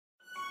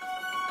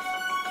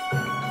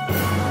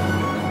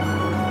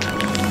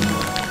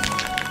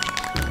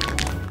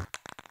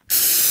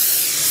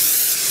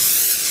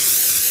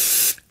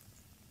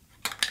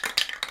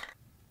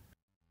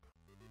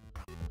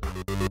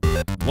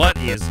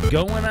is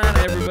going on,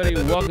 everybody?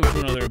 Welcome to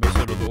another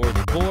episode of the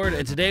Origin Board,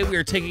 and today we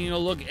are taking a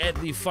look at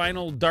the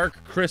final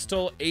Dark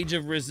Crystal Age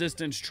of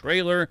Resistance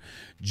trailer,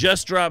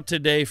 just dropped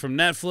today from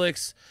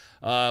Netflix.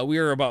 We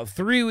are about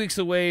 3 weeks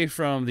away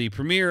from the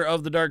premiere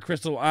of the Dark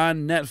Crystal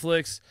on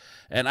Netflix,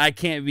 and I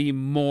can't be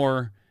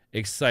more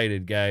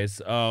excited, guys.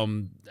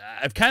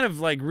 I've kind of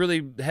like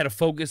really had a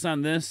focus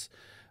on this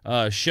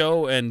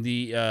show and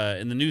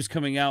the news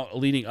coming out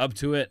leading up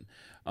to it.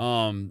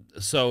 I'm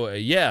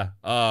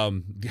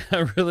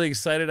really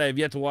excited. I have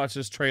yet to watch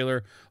this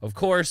trailer, of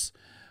course.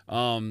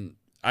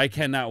 I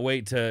cannot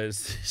wait to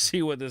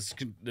see what this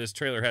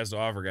trailer has to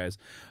offer, guys.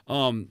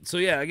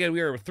 Again,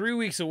 we are 3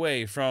 weeks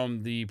away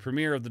from the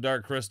premiere of the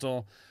Dark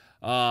Crystal,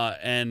 what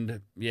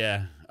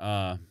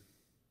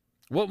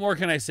more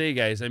can I say,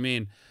 guys? I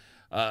mean,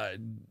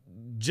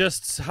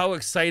 just how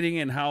exciting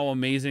and how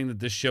amazing that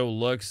this show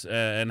looks,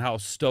 and how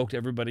stoked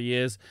everybody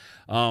is.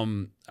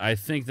 I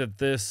think that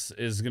this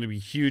is going to be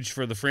huge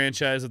for the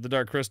franchise of the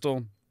Dark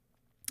Crystal.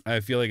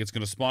 I feel like it's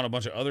going to spawn a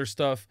bunch of other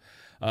stuff,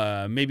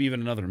 maybe even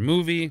another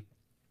movie.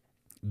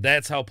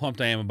 That's how pumped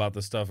I am about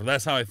this stuff. Or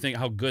that's how I think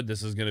how good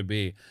this is going to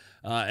be.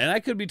 And I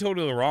could be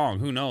totally wrong.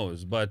 Who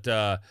knows? But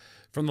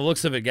from the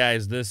looks of it,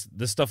 guys, this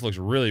stuff looks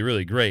really,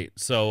 really great.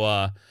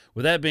 So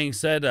with that being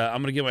said,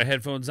 I'm going to get my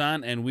headphones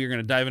on, and we're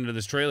going to dive into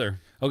this trailer.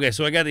 Okay,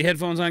 so I got the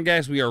headphones on,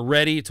 guys. We are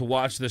ready to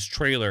watch this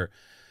trailer.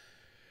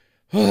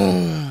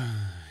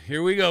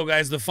 Here we go,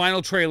 guys. The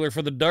final trailer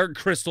for the Dark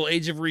Crystal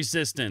Age of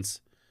Resistance.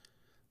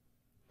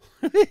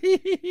 Thrall.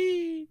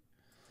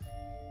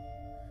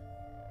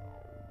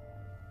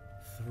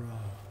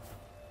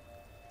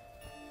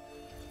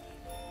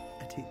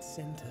 At its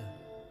center,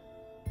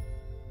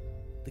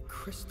 the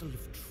crystal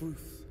of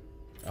truth.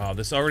 Oh,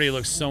 this already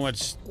looks so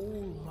much.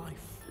 All life.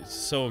 It's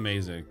so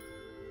amazing.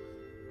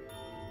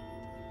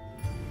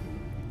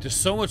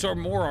 Just so much or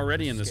more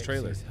already in this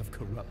trailer. Skeksis have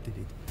corrupted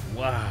it.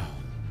 Wow.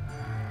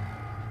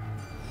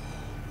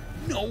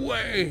 No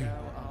way. Now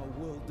our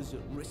world is at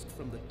risk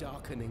from the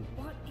darkening.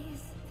 What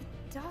is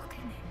the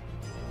darkening?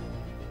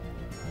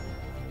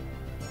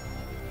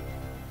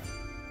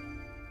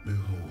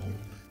 Behold.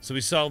 So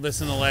we saw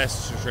this in the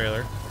last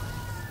trailer.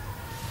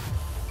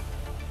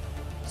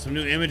 Some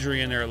new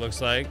imagery in there, it looks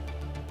like.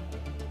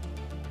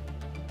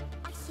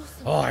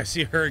 Oh, I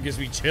see her. It gives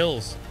me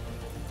chills.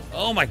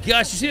 Oh my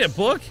gosh, you see that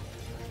book?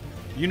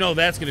 You know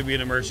that's going to be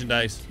in a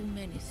merchandise. Too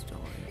many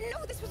stories.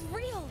 No, this was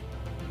real.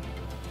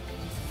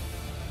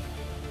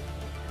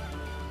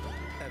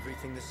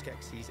 Everything the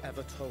Skeksis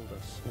ever told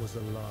us was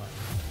a lie.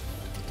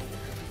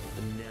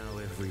 And now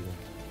everyone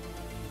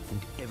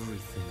and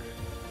everything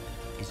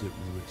is at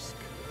risk.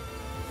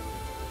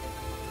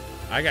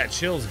 I got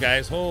chills,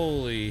 guys.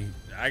 Holy,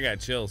 I got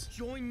chills.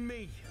 Join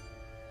me,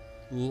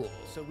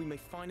 so we may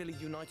finally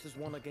unite as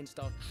one against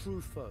our true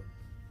foe,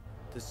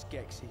 the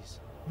Skeksis.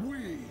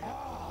 We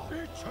are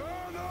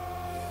eternal!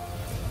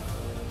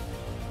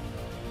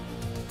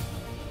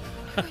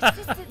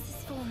 Resistance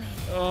is forming.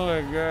 Oh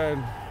my god.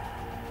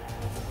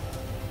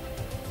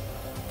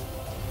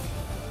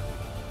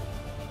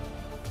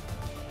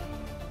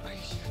 Are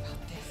you sure about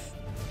this?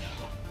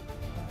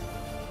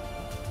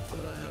 But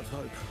I have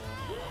hope.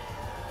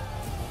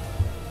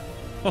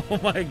 Oh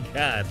my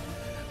god.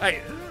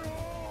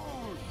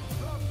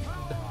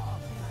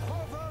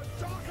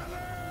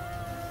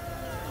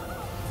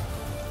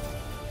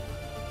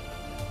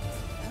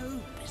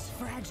 Hope is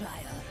fragile.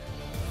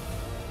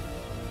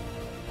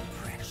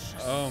 Precious.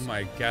 Oh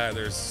my god,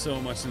 there's so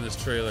much in this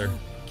trailer. Hope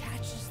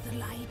catches the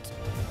light,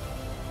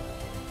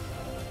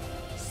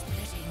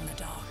 splitting the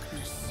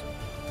darkness,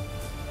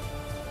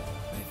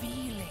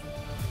 revealing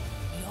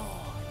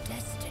your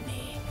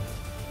destiny.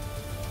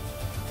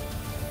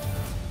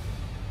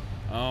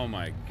 Oh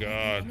my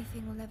god.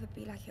 Anything will never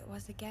be like it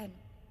was again.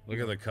 Look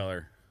at the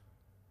color.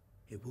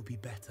 It will be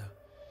better.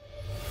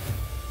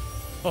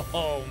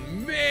 Oh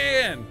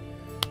man.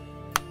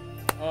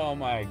 Oh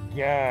my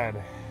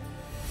god.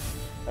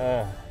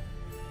 Oh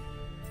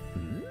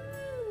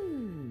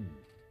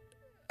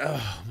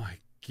my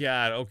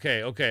god.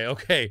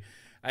 Okay.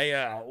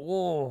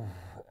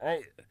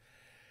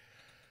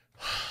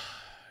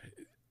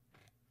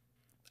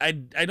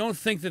 I don't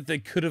think that they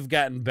could have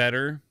gotten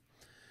better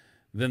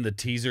than the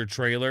teaser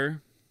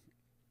trailer.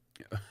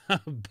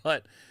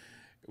 But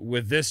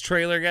with this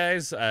trailer,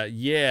 guys,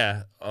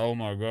 yeah. Oh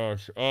my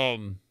gosh.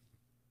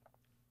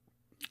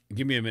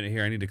 Give me a minute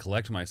here. I need to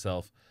collect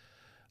myself.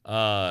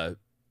 Yeah.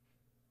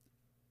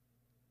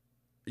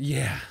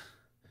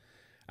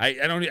 I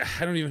don't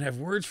even have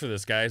words for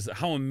this, guys.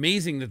 How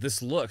amazing that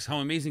this looks. How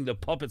amazing the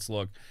puppets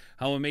look.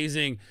 How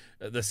amazing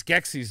the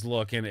Skeksis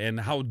look, and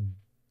how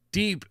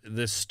deep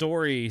this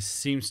story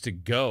seems to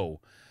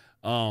go.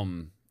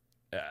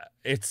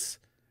 It's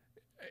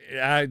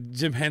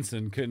Jim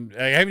Henson couldn't.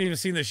 I haven't even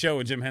seen the show,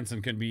 and Jim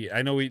Henson couldn't be.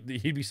 I know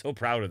he'd be so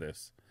proud of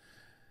this.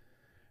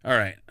 All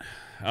right,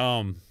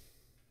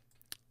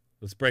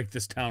 let's break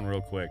this down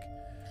real quick.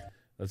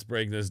 Let's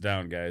break this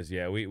down, guys.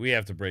 Yeah, we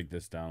have to break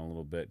this down a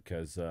little bit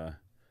because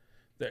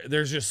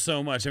there's just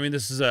so much. I mean,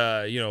 this is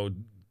a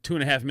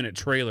 2.5 minute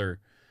trailer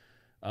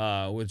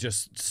with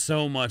just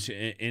so much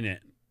in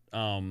it.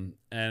 And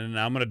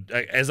I'm gonna,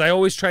 as I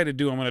always try to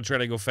do, I'm gonna try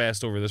to go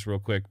fast over this real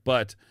quick,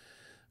 but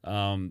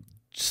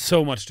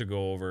so much to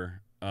go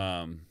over.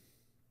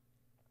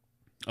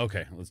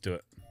 Okay, let's do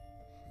it.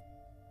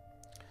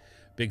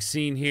 Big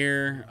scene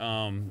here.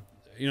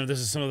 You know, this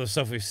is some of the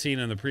stuff we've seen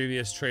in the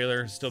previous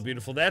trailer. Still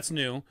beautiful. That's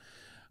new.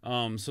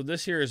 So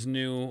this here is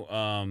new.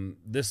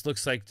 This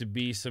looks like to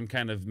be some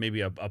kind of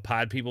maybe a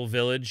pod people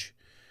village.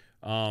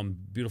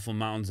 Beautiful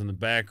mountains in the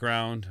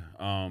background.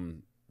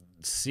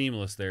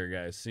 Seamless there,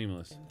 guys.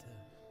 Seamless.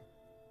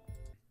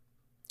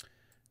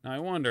 Now I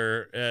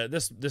wonder.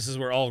 This is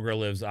where Algra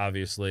lives,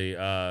 obviously.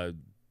 Oh,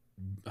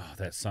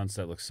 that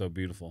sunset looks so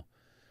beautiful.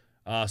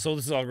 So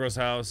this is Algra's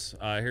house.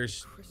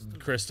 Here's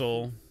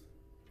Crystal.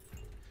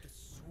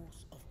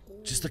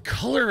 Just the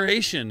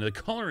coloration, the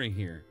coloring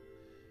here.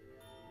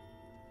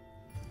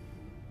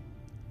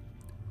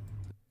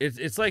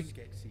 It's like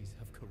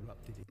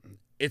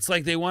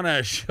they want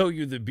to show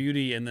you the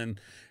beauty and then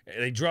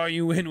they draw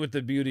you in with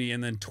the beauty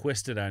and then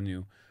twist it on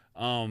you.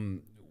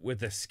 With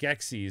the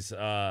Skeksis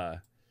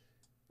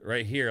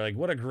right here, like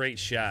what a great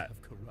shot.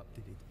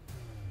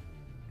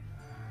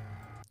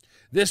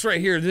 This right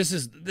here, this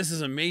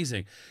is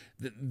amazing.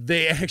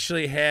 They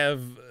actually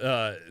have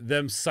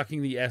them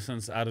sucking the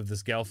essence out of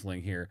this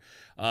Gelfling here,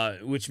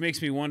 which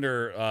makes me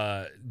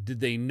wonder,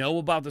 did they know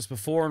about this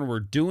before and were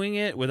doing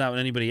it without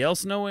anybody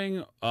else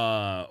knowing?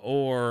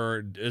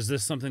 Or is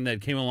this something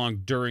that came along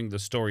during the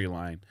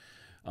storyline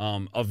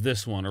of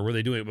this one? Or were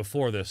they doing it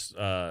before this,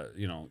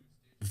 you know,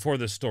 before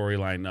this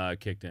storyline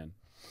kicked in?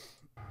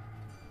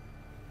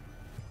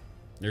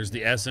 There's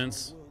the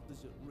essence.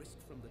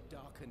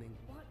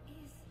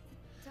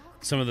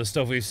 Some of the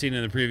stuff we've seen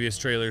in the previous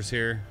trailers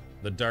here.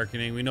 The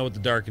darkening. We know what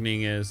the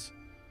darkening is.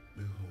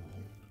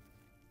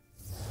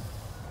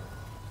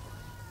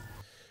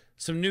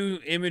 Some new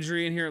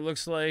imagery in here, it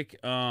looks like.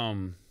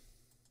 Let's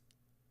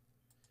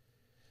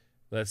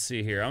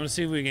see here. I'm going to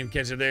see if we can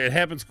catch it there. It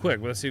happens quick,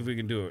 but let's see if we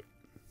can do it.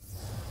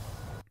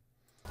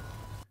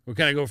 We'll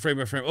kind of go frame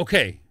by frame.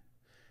 Okay.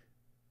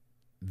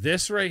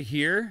 This right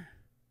here,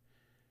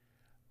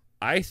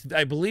 I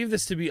believe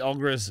this to be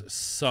Algra's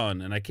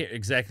son, and I can't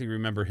exactly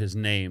remember his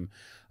name,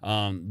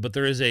 but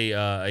there is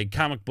a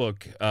comic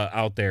book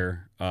out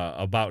there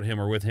about him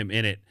or with him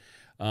in it,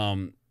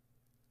 and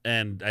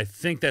I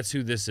think that's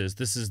who this is.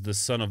 This is the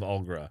son of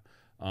Algra.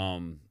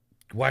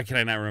 Why can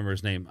I not remember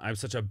his name? I'm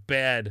such a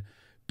bad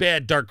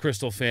Dark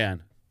Crystal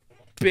fan.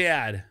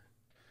 Bad.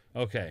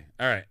 Okay,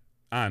 all right,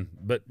 on.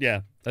 But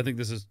yeah, I think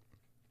this is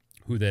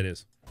who that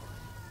is.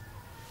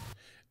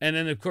 And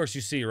then, of course,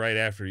 you see right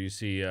after, you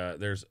see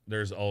there's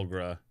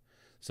Algra.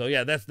 So,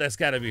 yeah, that's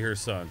got to be her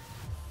son.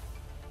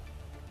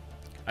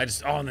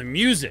 Oh, and the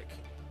music.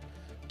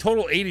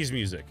 Total 80s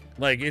music.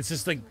 Like, it's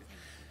just like...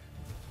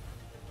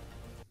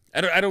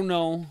 I don't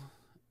know,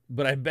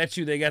 but I bet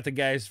you they got the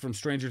guys from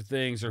Stranger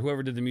Things or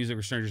whoever did the music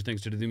for Stranger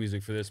Things to do the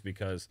music for this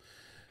because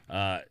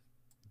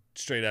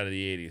straight out of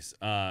the 80s.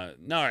 All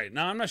right,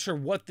 now I'm not sure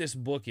what this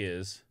book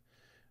is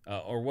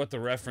or what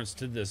the reference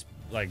to this,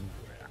 like...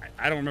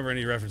 I don't remember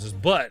any references,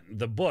 but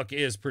the book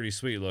is pretty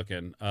sweet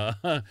looking.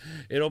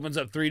 It opens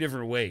up 3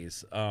 different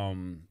ways,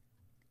 and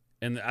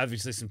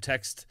obviously some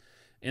text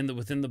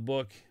within the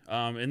book.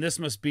 And this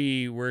must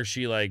be where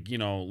she, like, you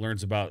know,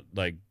 learns about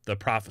like the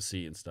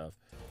prophecy and stuff.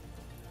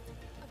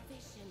 A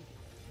vision.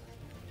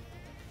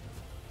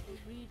 You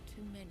read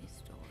too many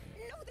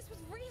stories. No, this was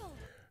real.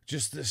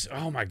 Just this.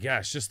 Oh my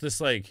gosh! Just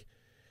this, like.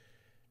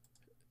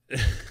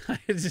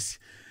 Just.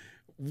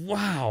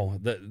 Wow,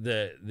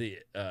 the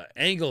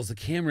angles, the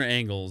camera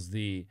angles,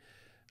 the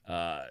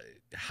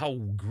how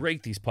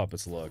great these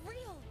puppets look.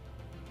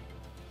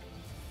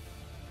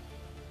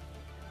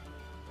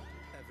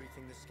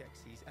 Everything the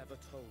Skeksis ever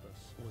told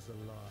us was a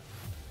lie.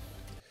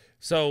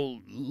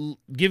 So,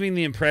 giving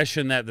the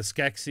impression that the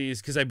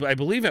Skeksis, because I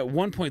believe at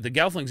one point the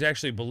Gelflings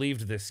actually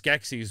believed the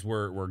Skeksis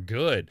were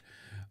good,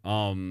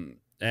 and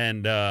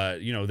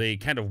you know, they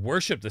kind of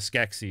worshipped the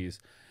Skeksis.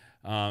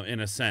 In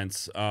a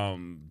sense,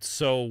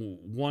 so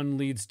one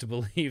leads to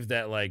believe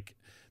that like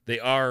they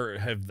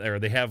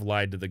have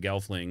lied to the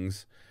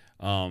Gelflings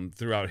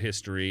throughout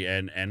history,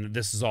 and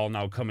this is all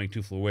now coming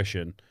to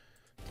fruition.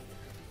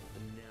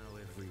 And now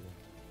everyone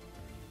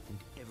and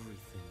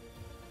everything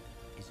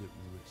is at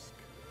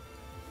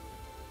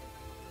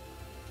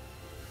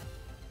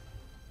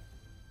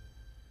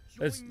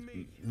risk.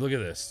 Look at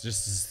this,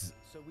 just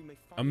So we may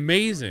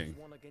amazing.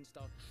 one against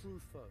our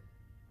true foe,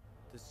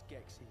 the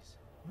Skeksis.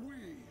 We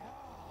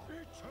are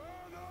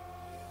eternal.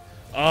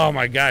 Oh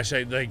my gosh,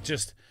 I like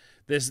just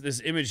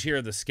this image here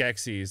of the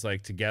Skeksis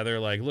like together.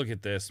 Like, look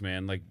at this,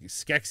 man. Like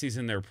Skeksis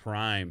in their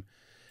prime.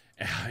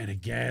 And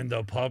again,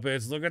 the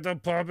puppets. Look at the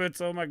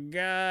puppets. Oh my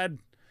god.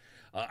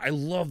 I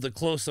love the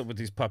close-up with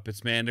these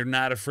puppets, man. They're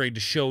not afraid to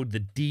show the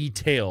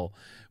detail,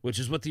 which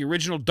is what the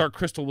original Dark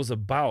Crystal was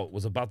about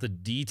the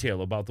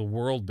detail, about the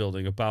world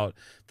building, about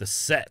the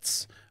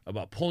sets,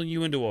 about pulling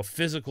you into a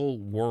physical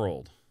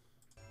world.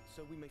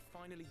 So we may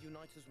finally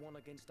unite as one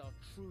against our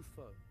true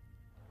foe,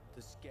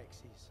 the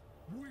Skeksis.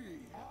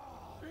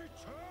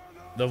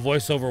 The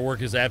voiceover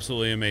work is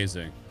absolutely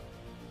amazing.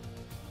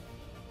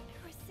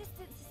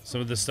 Some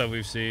of the stuff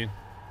we've seen.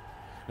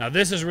 Now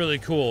this is really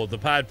cool. The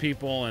pod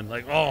people and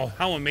like, oh,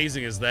 how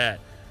amazing is that?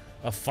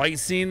 A fight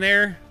scene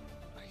there.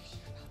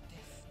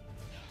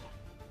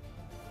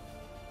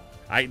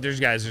 There's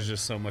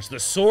just so much. The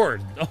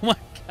sword. Oh my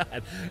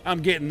God.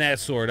 I'm getting that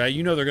sword.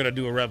 You know they're going to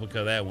do a replica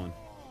of that one.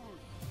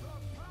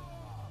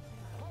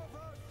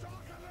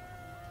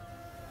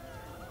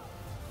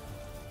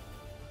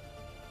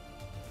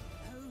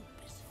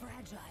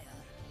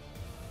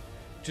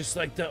 Just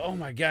like oh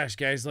my gosh,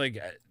 guys, like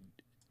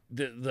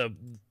the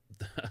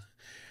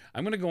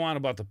I'm gonna go on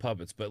about the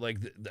puppets, but like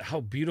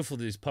how beautiful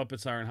these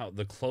puppets are and how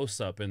the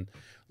close up, and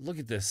look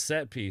at this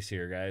set piece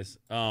here, guys.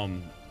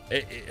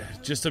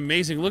 Just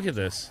amazing. Look at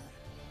this.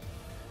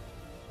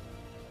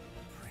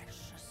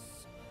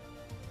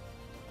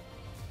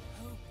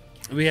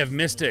 We have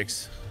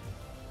mystics.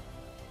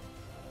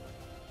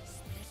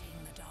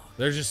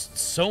 There's just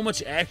so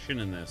much action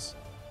in this.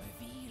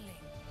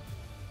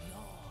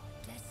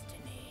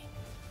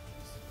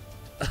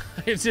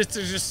 There's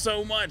just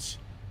so much.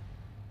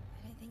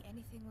 I don't think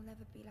anything will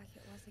ever be like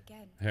it was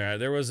again. All right,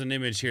 there was an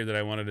image here that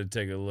I wanted to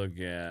take a look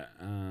at.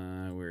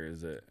 Where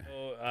is it?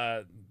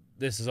 Oh,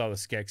 this is all the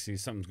Skeksis.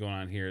 Something's going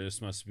on here.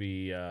 This must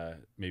be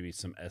maybe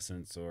some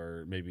essence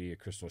or maybe a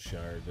crystal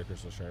shard. The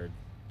crystal shard.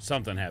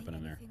 Something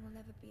happening there. Anything will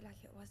never be like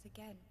it was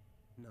again.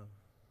 No.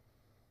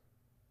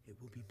 It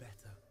will be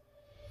better.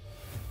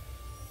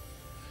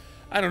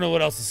 I don't know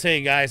what else to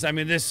say, guys. I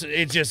mean,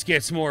 it just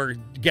gets more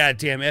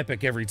goddamn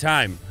epic every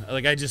time.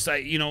 Like, I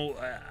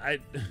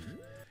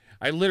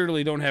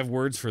literally don't have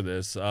words for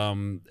this.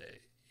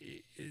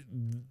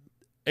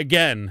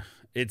 Again,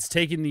 it's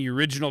taken the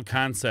original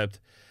concept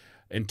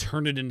and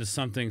turned it into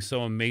something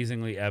so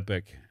amazingly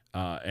epic.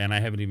 And I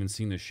haven't even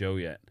seen the show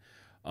yet.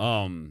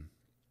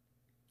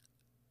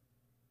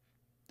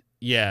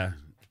 Yeah.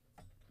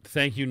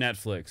 Thank you,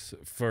 Netflix,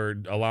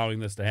 for allowing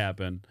this to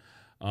happen.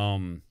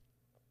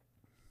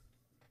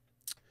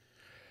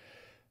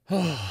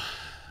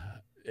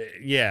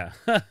 Yeah.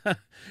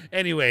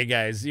 Anyway,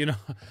 guys, you know,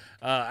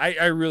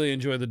 I really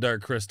enjoy the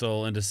Dark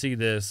Crystal, and to see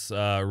this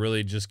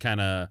really just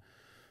kind of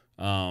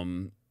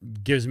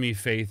gives me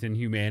faith in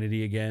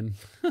humanity again.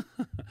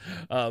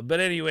 But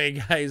anyway,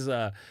 guys,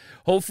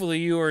 hopefully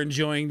you are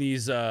enjoying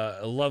these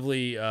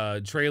lovely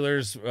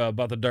trailers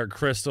about the Dark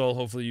Crystal.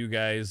 Hopefully you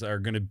guys are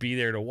going to be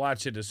there to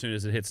watch it as soon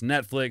as it hits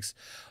Netflix.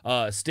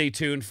 Stay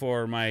tuned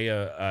for my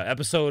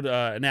episode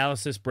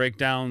analysis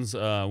breakdowns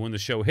when the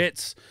show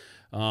hits.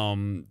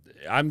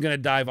 I'm going to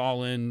dive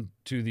all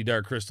into the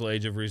Dark Crystal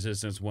Age of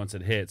Resistance once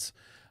it hits.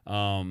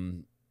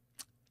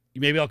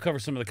 Maybe I'll cover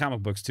some of the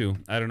comic books too.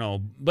 I don't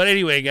know. But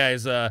anyway,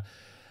 guys,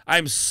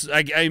 I'm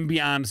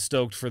beyond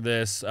stoked for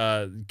this.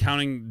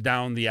 Counting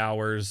down the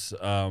hours,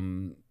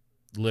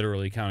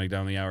 literally counting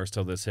down the hours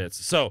till this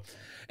hits. So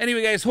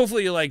anyway, guys,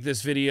 hopefully you like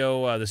this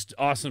video, this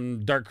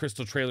awesome Dark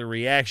Crystal trailer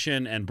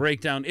reaction and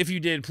breakdown. If you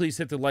did, please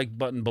hit the like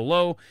button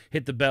below,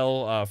 hit the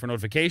bell for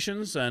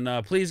notifications,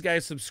 and please,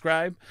 guys,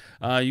 subscribe.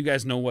 You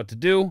guys know what to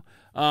do.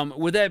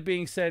 With that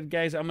being said,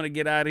 guys, I'm going to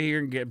get out of here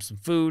and get some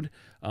food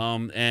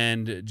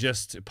and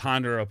just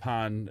ponder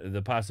upon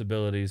the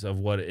possibilities of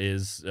what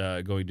is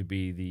going to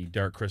be the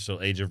Dark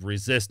Crystal Age of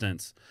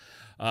Resistance.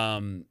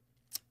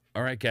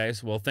 All right,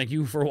 guys. Well, thank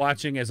you for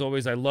watching. As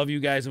always, I love you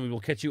guys, and we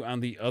will catch you on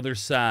the other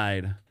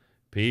side.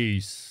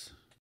 Peace.